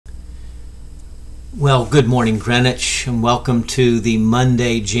Well, good morning, Greenwich, and welcome to the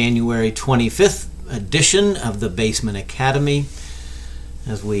Monday, January 25th edition of the Basement Academy.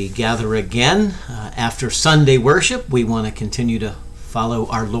 As we gather again after Sunday worship, we want to continue to follow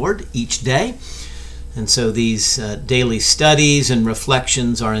our Lord each day. And so these daily studies and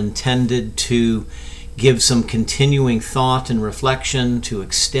reflections are intended to give some continuing thought and reflection to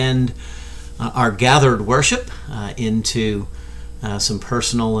extend our gathered worship into some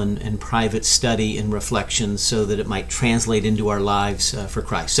personal and private study and reflection so that it might translate into our lives for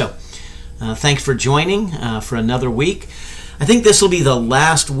Christ. So thanks for joining for another week. I think this will be the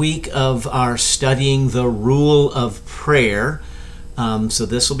last week of our studying the rule of prayer. So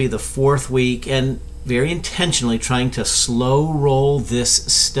this will be the fourth week, and very intentionally trying to slow roll this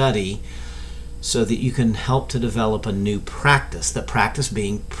study so that you can help to develop a new practice, the practice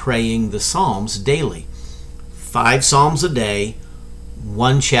being praying the Psalms daily. 5 Psalms a day,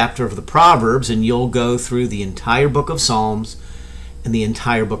 1 chapter of the Proverbs, and you'll go through the entire book of Psalms and the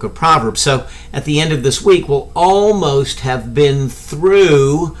entire book of Proverbs. So at the end of this week, we'll almost have been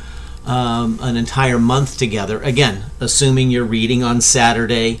through an entire month together. Again, assuming you're reading on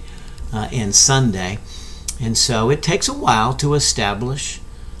Saturday and Sunday. And so it takes a while to establish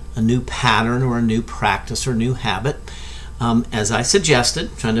a new pattern or a new practice or new habit. As I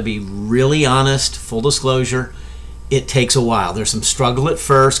suggested, trying to be really honest, full disclosure, it takes a while. There's some struggle at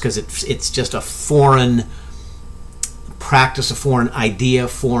first because it's just a foreign practice, a foreign idea,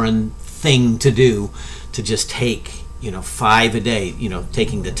 foreign thing to do, to just take 5 a day,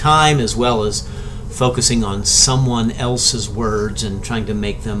 taking the time as well as focusing on someone else's words and trying to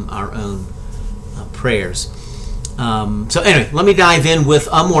make them our own prayers. So anyway, let me dive in with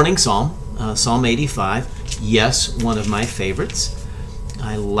a morning psalm, Psalm 85. Yes, one of my favorites.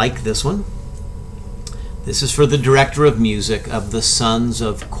 I like this one. This is for the director of music of the sons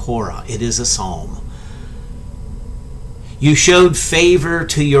of Korah. It is a psalm. You showed favor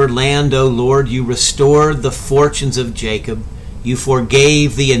to your land, O Lord. You restored the fortunes of Jacob. You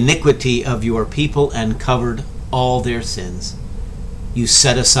forgave the iniquity of your people and covered all their sins. You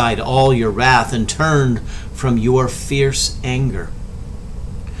set aside all your wrath and turned from your fierce anger.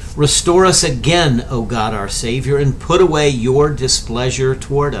 Restore us again, O God, our Savior, and put away your displeasure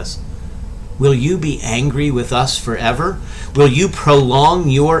toward us. Will you be angry with us forever? Will you prolong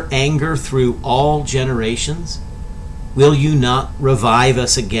your anger through all generations? Will you not revive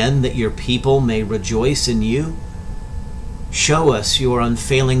us again, that your people may rejoice in you? Show us your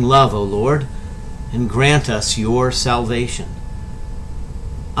unfailing love, O Lord, and grant us your salvation.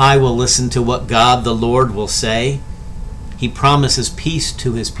 I will listen to what God the Lord will say. He promises peace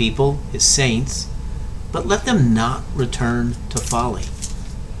to his people, his saints, but let them not return to folly.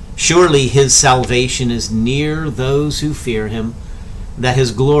 Surely his salvation is near those who fear him, that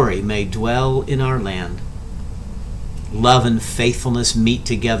his glory may dwell in our land. Love and faithfulness meet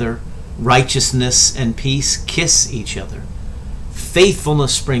together. Righteousness and peace kiss each other.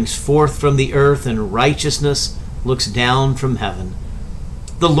 Faithfulness springs forth from the earth, and righteousness looks down from heaven.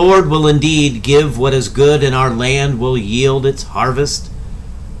 The Lord will indeed give what is good, and our land will yield its harvest.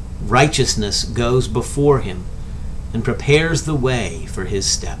 Righteousness goes before him and prepares the way for his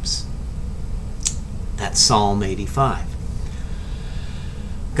steps. That's Psalm 85.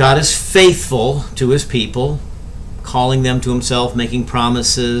 God is faithful to his people, calling them to himself, making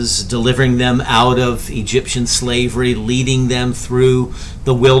promises, delivering them out of Egyptian slavery, leading them through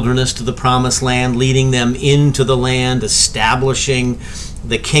the wilderness to the promised land, leading them into the land, establishing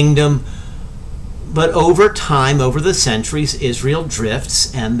the kingdom. But over time, over the centuries, Israel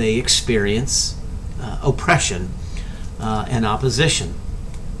drifts and they experience oppression and opposition.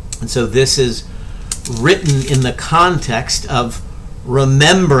 And so this is written in the context of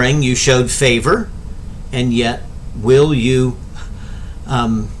remembering you showed favor, and yet will you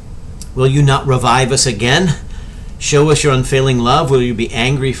not revive us again? Show us your unfailing love. Will you be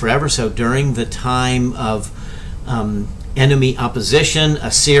angry forever? So during the time of enemy opposition,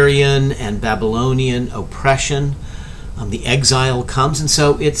 Assyrian and Babylonian oppression, the exile comes, and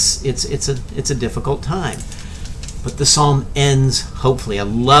so it's a difficult time. But the psalm ends hopefully. I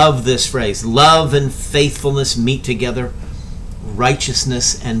love this phrase. Love and faithfulness meet together.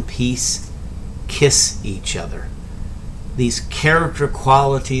 Righteousness and peace kiss each other. These character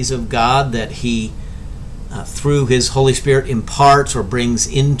qualities of God that he, through his Holy Spirit, imparts or brings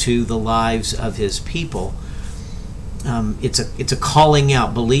into the lives of his people. It's a calling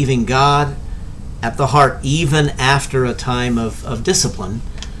out, believing God at the heart, even after a time of discipline.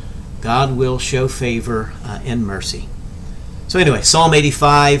 God will show favor and mercy. So anyway, Psalm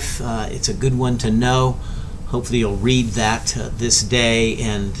 85, it's a good one to know. Hopefully you'll read that this day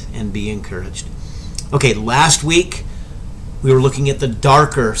and be encouraged. Okay, last week we were looking at the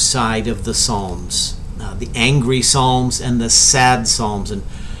darker side of the Psalms, the angry Psalms and the sad Psalms, and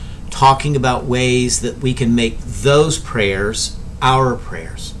talking about ways that we can make those prayers our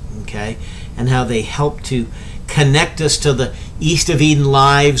prayers, okay? And how they help to connect us to the East of Eden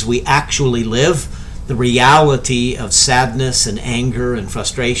lives we actually live, the reality of sadness and anger and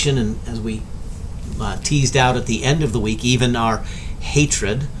frustration, and as we teased out at the end of the week, even our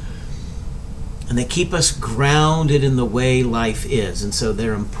hatred. And they keep us grounded in the way life is, and so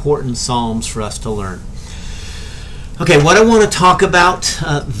they're important Psalms for us to learn. Okay, what I want to talk about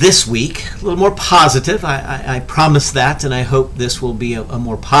this week, a little more positive. I promise that, and I hope this will be a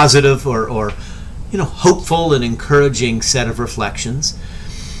more positive or hopeful and encouraging set of reflections.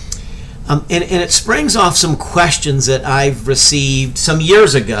 And it springs off some questions that I've received some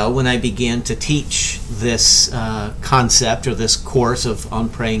years ago when I began to teach this concept or this course on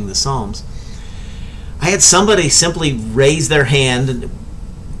praying the Psalms. I had somebody simply raise their hand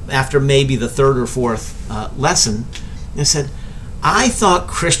after maybe the third or fourth lesson and said, I thought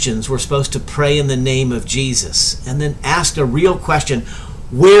Christians were supposed to pray in the name of Jesus, and then asked a real question,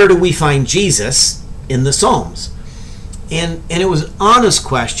 where do we find Jesus in the Psalms? And it was an honest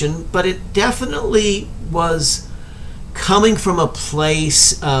question, but it definitely was coming from a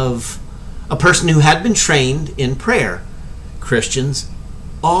place of a person who had been trained in prayer. Christians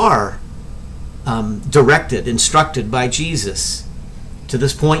are directed, instructed by Jesus. To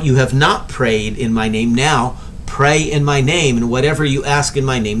this point, you have not prayed in my name. Now, pray in my name, and whatever you ask in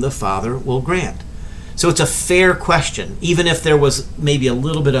my name, the Father will grant. So it's a fair question, even if there was maybe a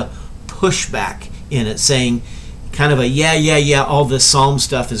little bit of pushback in it, saying kind of a yeah, all this Psalm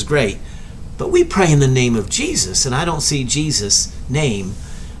stuff is great, but we pray in the name of Jesus, and I don't see Jesus' name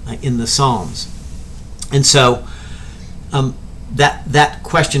in the Psalms. And so that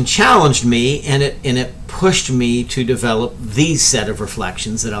question challenged me, and it pushed me to develop these set of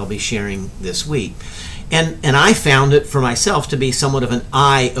reflections that I'll be sharing this week. And I found it for myself to be somewhat of an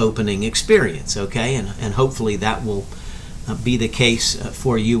eye-opening experience, okay? And hopefully that will be the case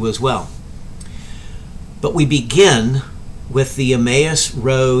for you as well. But we begin with the Emmaus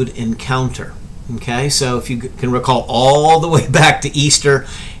Road encounter, okay? So if you can recall all the way back to Easter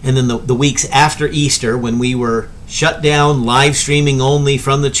and then the weeks after Easter when we were shut down, live streaming only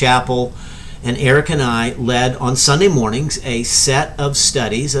from the chapel, and Eric and I led on Sunday mornings a set of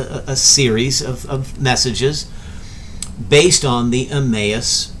studies, a series of messages based on the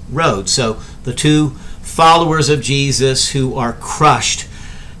Emmaus Road. So the two followers of Jesus who are crushed,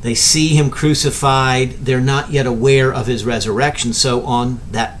 they see him crucified, they're not yet aware of his resurrection. So on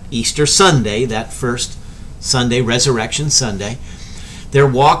that Easter Sunday, that first Sunday, Resurrection Sunday, they're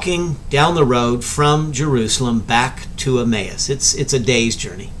walking down the road from Jerusalem back to Emmaus. It's a day's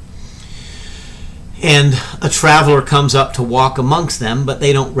journey. And a traveler comes up to walk amongst them, but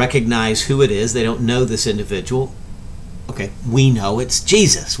they don't recognize who it is. They don't know this individual. Okay, we know it's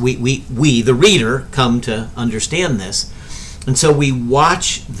Jesus. We the reader, come to understand this. And so we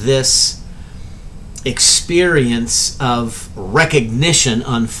watch this experience of recognition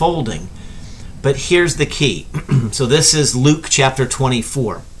unfolding. But here's the key. So this is Luke chapter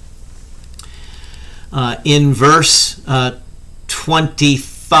 24. In verse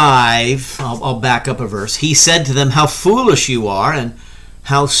 25, I'll back up a verse. He said to them, how foolish you are, and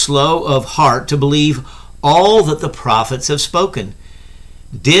how slow of heart to believe all that the prophets have spoken.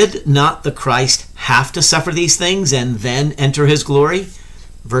 Did not the Christ have to suffer these things and then enter his glory?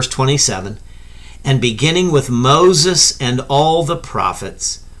 Verse 27, and beginning with Moses and all the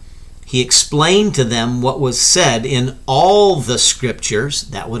prophets, he explained to them what was said in all the scriptures,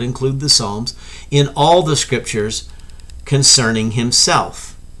 that would include the Psalms, in all the scriptures concerning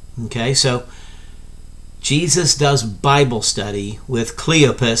himself. Okay, so Jesus does Bible study with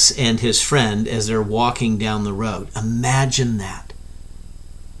Cleopas and his friend as they're walking down the road. Imagine that.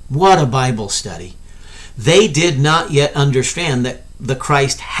 What a Bible study. They did not yet understand that the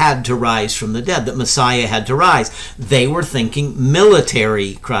Christ had to rise from the dead, that Messiah had to rise. They were thinking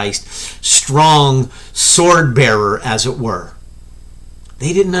military Christ, strong sword bearer, as it were.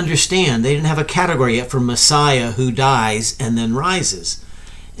 They didn't understand. They didn't have a category yet for Messiah who dies and then rises.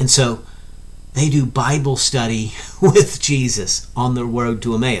 And so they do Bible study with Jesus on the road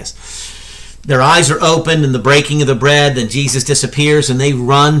to Emmaus. Their eyes are opened in the breaking of the bread, then Jesus disappears, and they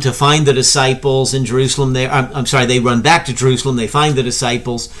run to find the disciples in Jerusalem. They run back to Jerusalem, they find the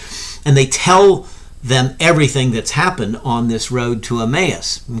disciples, and they tell them everything that's happened on this road to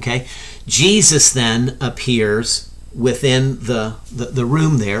Emmaus. Okay? Jesus then appears within the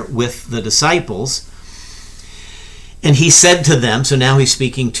room there with the disciples, And he said to them, so now he's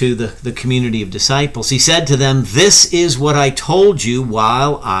speaking to the community of disciples. He said to them, "This is what I told you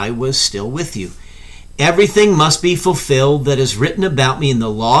while I was still with you. Everything must be fulfilled that is written about me in the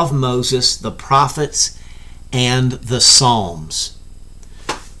law of Moses, the prophets, and the Psalms."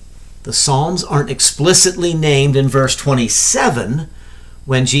 The Psalms aren't explicitly named in verse 27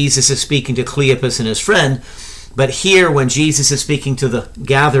 when Jesus is speaking to Cleopas and his friend, but here when Jesus is speaking to the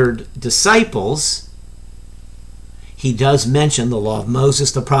gathered disciples, he does mention the law of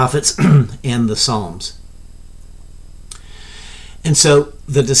Moses, the prophets, and the Psalms. And so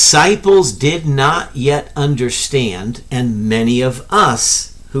the disciples did not yet understand, and many of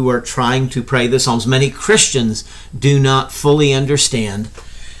us who are trying to pray the Psalms, many Christians do not fully understand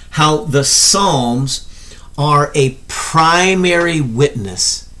how the Psalms are a primary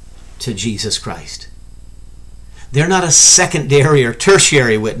witness to Jesus Christ. They're not a secondary or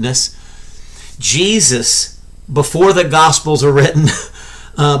tertiary witness. Jesus, before the Gospels are written,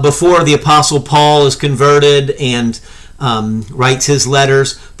 before the Apostle Paul is converted and writes his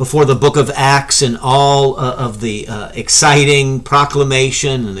letters, before the book of Acts and all of the exciting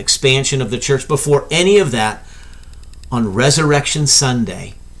proclamation and expansion of the church, before any of that, on Resurrection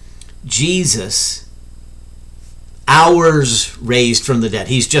Sunday, Jesus, hours raised from the dead.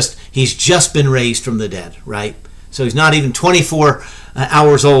 He's just been raised from the dead, right? So he's not even 24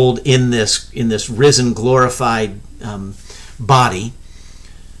 hours old in this risen, glorified body.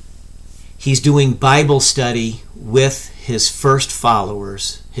 He's doing Bible study with his first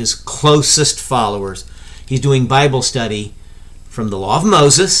followers, his closest followers. He's doing Bible study from the law of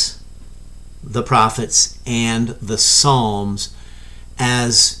Moses, the prophets, and the Psalms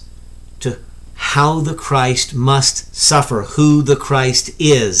as to how the Christ must suffer, who the Christ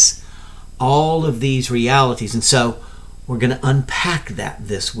is, all of these realities. And so we're going to unpack that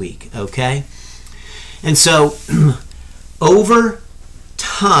this week, okay? And so over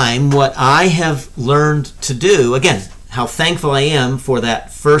time, what I have learned to do, again, how thankful I am for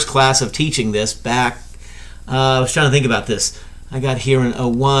that first class of teaching this back, I was trying to think about this. I got here in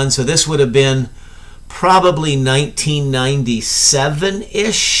 01, so this would have been probably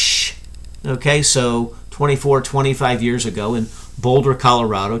 1997-ish. Okay, so 24, 25 years ago in Boulder,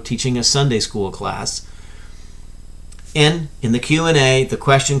 Colorado, teaching a Sunday school class. And in the Q&A, the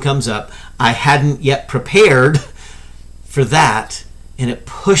question comes up. I hadn't yet prepared for that, and it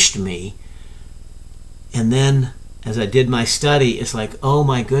pushed me. And then as I did my study, it's like, oh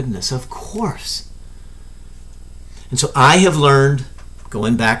my goodness, of course. And so I have learned,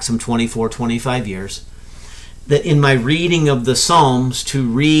 going back some 24, 25 years, that in my reading of the Psalms, to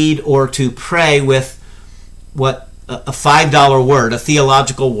read or to pray with what a $5 word, a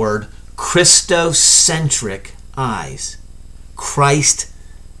theological word, Christocentric eyes.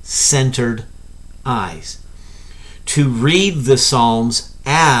 Christ-centered eyes. To read the Psalms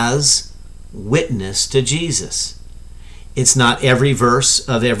as witness to Jesus. It's not every verse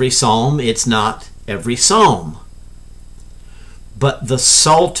of every psalm. It's not every psalm. But the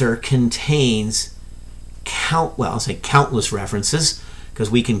Psalter contains countless references, because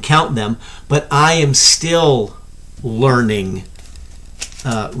we can count them, but I am still learning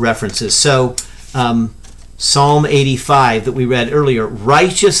references. So Psalm 85 that we read earlier,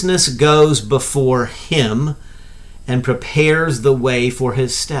 righteousness goes before him and prepares the way for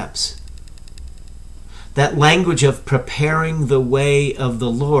his steps. That language of preparing the way of the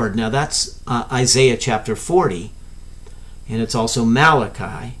Lord, now that's Isaiah chapter 40, and it's also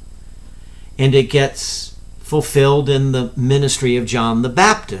Malachi, and it gets fulfilled in the ministry of John the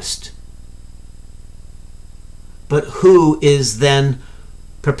Baptist. But who is then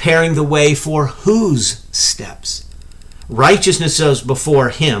preparing the way for whose steps? Righteousness goes before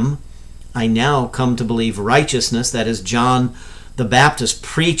him. I now come to believe righteousness, that is John the Baptist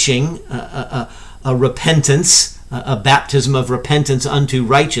preaching a repentance, a baptism of repentance unto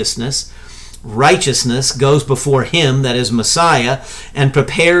righteousness. Righteousness goes before him, that is Messiah, and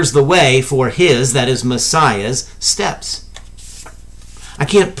prepares the way for his, that is Messiah's, steps. I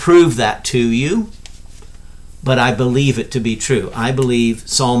can't prove that to you, but I believe it to be true. I believe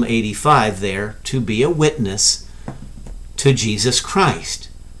Psalm 85 there to be a witness to Jesus Christ.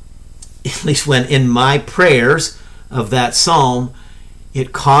 At least when in my prayers of that psalm,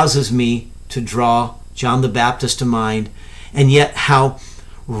 it causes me to draw John the Baptist to mind, and yet how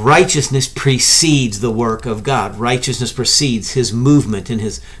righteousness precedes the work of God. Righteousness precedes his movement and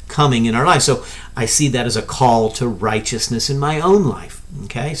his coming in our life. So I see that as a call to righteousness in my own life.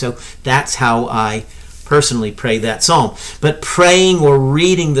 Okay, so that's how I personally pray that psalm. But praying or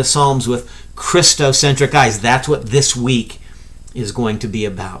reading the Psalms with Christocentric eyes, that's what this week is going to be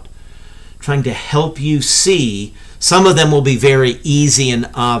about. Trying to help you see Some of them will be very easy and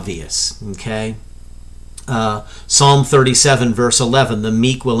obvious, okay? Psalm 37, verse 11, the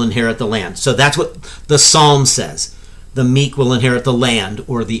meek will inherit the land. So that's what the Psalm says. The meek will inherit the land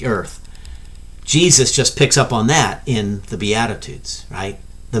or the earth. Jesus just picks up on that in the Beatitudes, right?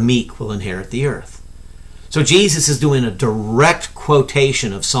 The meek will inherit the earth. So Jesus is doing a direct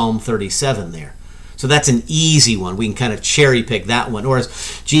quotation of Psalm 37 there. So that's an easy one. We can kind of cherry pick that one. Or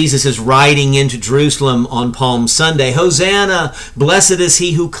as Jesus is riding into Jerusalem on Palm Sunday, Hosanna, blessed is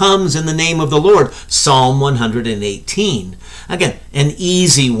he who comes in the name of the Lord. Psalm 118. Again, an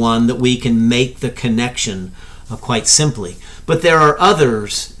easy one that we can make the connection quite simply. But there are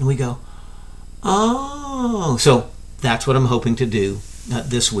others, and we go, oh, so that's what I'm hoping to do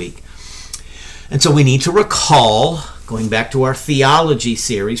this week. And so we need to recall, going back to our theology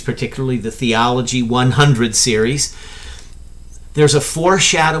series, particularly the Theology 100 series, there's a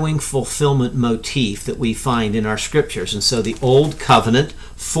foreshadowing fulfillment motif that we find in our scriptures. And so the Old Covenant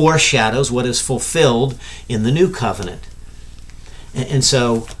foreshadows what is fulfilled in the New Covenant. And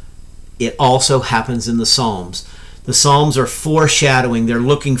so it also happens in the Psalms. The Psalms are foreshadowing, they're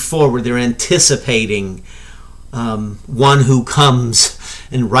looking forward, they're anticipating one who comes,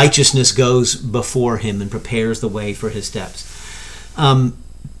 and righteousness goes before him and prepares the way for his steps.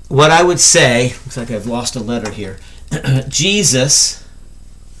 What I would say, looks like I've lost a letter here. Jesus,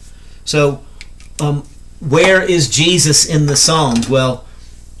 so where is Jesus in the Psalms? Well,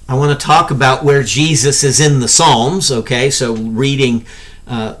 I want to talk about where Jesus is in the Psalms, okay? So reading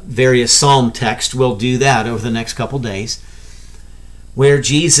various Psalm texts, we'll do that over the next couple days. Where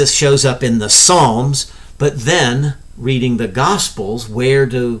Jesus shows up in the Psalms, but then reading the Gospels, where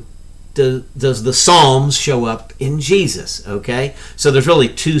does the Psalms show up in Jesus, okay? So there's really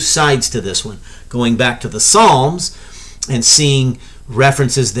two sides to this one. Going back to the Psalms and seeing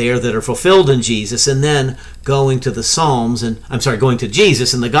references there that are fulfilled in Jesus, and then going to the Psalms, and going to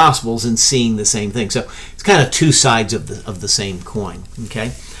Jesus and the Gospels and seeing the same thing. So it's kind of two sides of the same coin,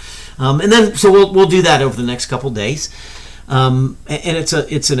 okay? And then so we'll do that over the next couple days. And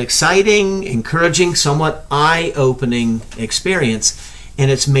it's an exciting, encouraging, somewhat eye-opening experience, and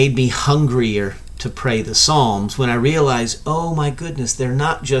it's made me hungrier to pray the Psalms when I realize, oh my goodness, they're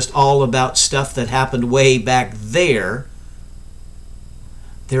not just all about stuff that happened way back there.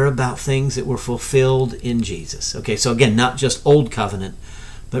 They're about things that were fulfilled in Jesus. Okay, so again, not just Old Covenant,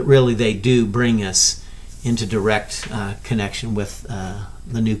 but really they do bring us into direct connection with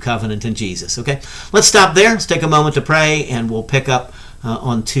the New Covenant in Jesus. Okay, let's stop there. Let's take a moment to pray, and we'll pick up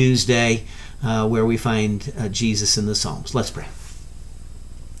on Tuesday where we find Jesus in the Psalms. Let's pray.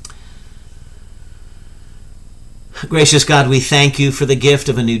 Gracious God, we thank you for the gift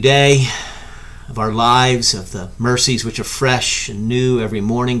of a new day, of our lives, of the mercies which are fresh and new every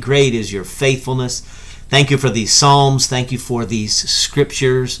morning. Great is your faithfulness. Thank you for these Psalms. Thank you for these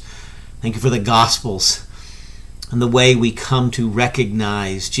scriptures. Thank you for the Gospels and the way we come to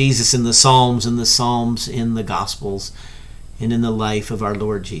recognize Jesus in the Psalms and the Psalms in the Gospels and in the life of our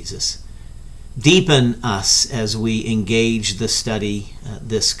Lord Jesus. Deepen us as we engage the study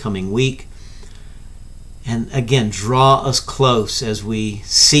this coming week. And again, draw us close as we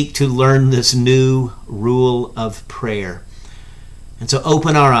seek to learn this new rule of prayer. And so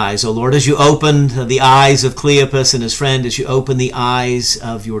open our eyes, O Lord, as you opened the eyes of Cleopas and his friend, as you opened the eyes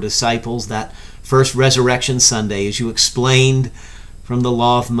of your disciples that first Resurrection Sunday, as you explained from the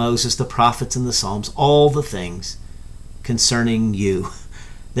law of Moses, the prophets, and the Psalms, all the things concerning you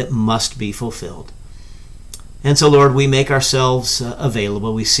that must be fulfilled. And so, Lord, we make ourselves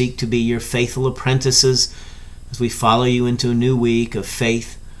available. We seek to be your faithful apprentices as we follow you into a new week of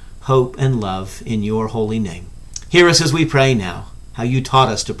faith, hope, and love in your holy name. Hear us as we pray now, how you taught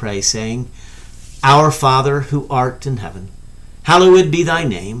us to pray, saying, Our Father, who art in heaven, hallowed be thy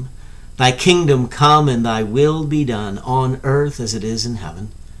name. Thy kingdom come, and thy will be done on earth as it is in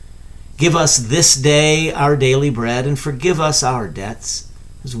heaven. Give us this day our daily bread, and forgive us our debts,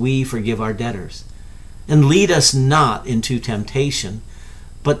 as we forgive our debtors. And lead us not into temptation,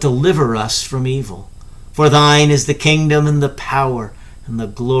 but deliver us from evil. For thine is the kingdom and the power and the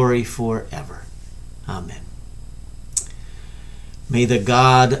glory forever. Amen. May the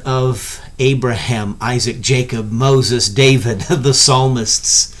God of Abraham, Isaac, Jacob, Moses, David, the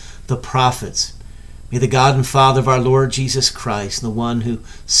psalmists, the prophets, may the God and Father of our Lord Jesus Christ, the one who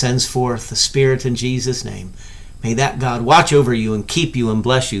sends forth the Spirit in Jesus' name, may that God watch over you and keep you and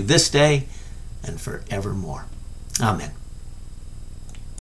bless you this day and forevermore. Amen.